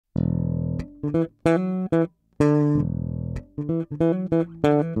I'm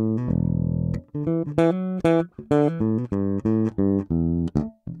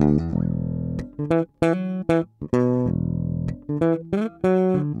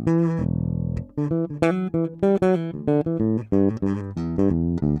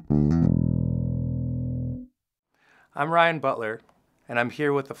Ryan Butler, and I'm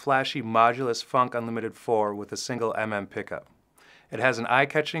here with the flashy Modulus Funk Unlimited 4 with a single mm pickup. It has an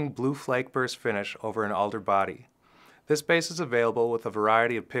eye-catching blue flake burst finish over an alder body. This bass is available with a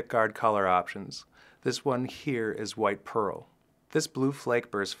variety of pickguard color options. This one here is white pearl. This blue flake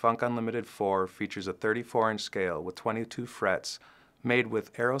burst Funk Unlimited 4 features a 34-inch scale with 22 frets made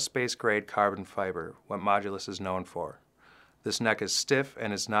with aerospace-grade carbon fiber, what Modulus is known for. This neck is stiff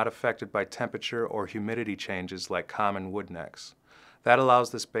and is not affected by temperature or humidity changes like common wood necks. That allows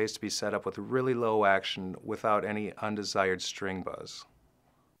this bass to be set up with really low action without any undesired string buzz.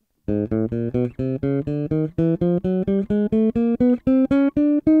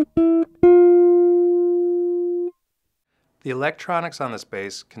 The electronics on this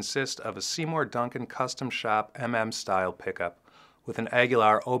bass consist of a Seymour Duncan Custom Shop MM style pickup with an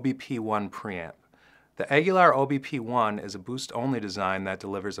Aguilar OBP1 preamp. The Aguilar OBP1 is a boost-only design that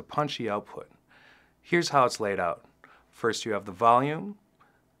delivers a punchy output. Here's how it's laid out. First you have the volume,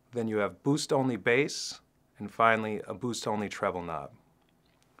 then you have boost-only bass, and finally a boost-only treble knob.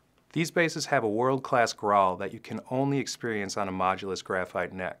 These basses have a world-class growl that you can only experience on a Modulus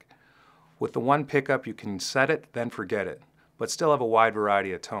Graphite neck. With the one pickup you can set it, then forget it, but still have a wide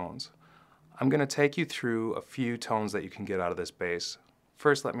variety of tones. I'm going to take you through a few tones that you can get out of this bass.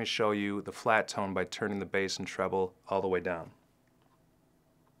 First, let me show you the flat tone by turning the bass and treble all the way down.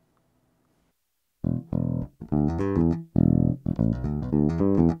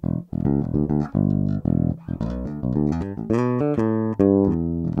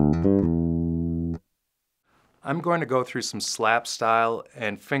 I'm going to go through some slap style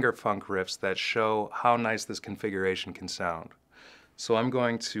and finger funk riffs that show how nice this configuration can sound. So I'm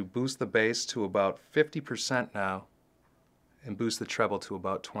going to boost the bass to about 50% now and boost the treble to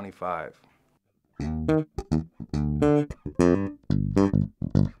about 25%.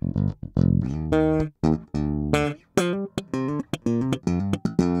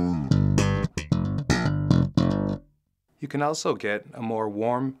 You can also get a more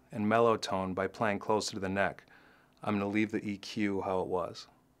warm and mellow tone by playing closer to the neck. I'm going to leave the EQ how it was.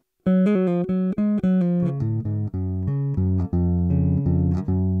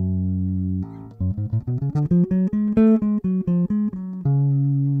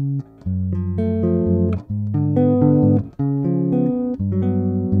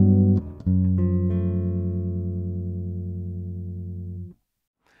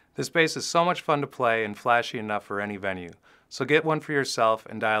 This bass is so much fun to play and flashy enough for any venue, so get one for yourself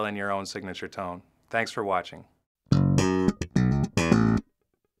and dial in your own signature tone. Thanks for watching.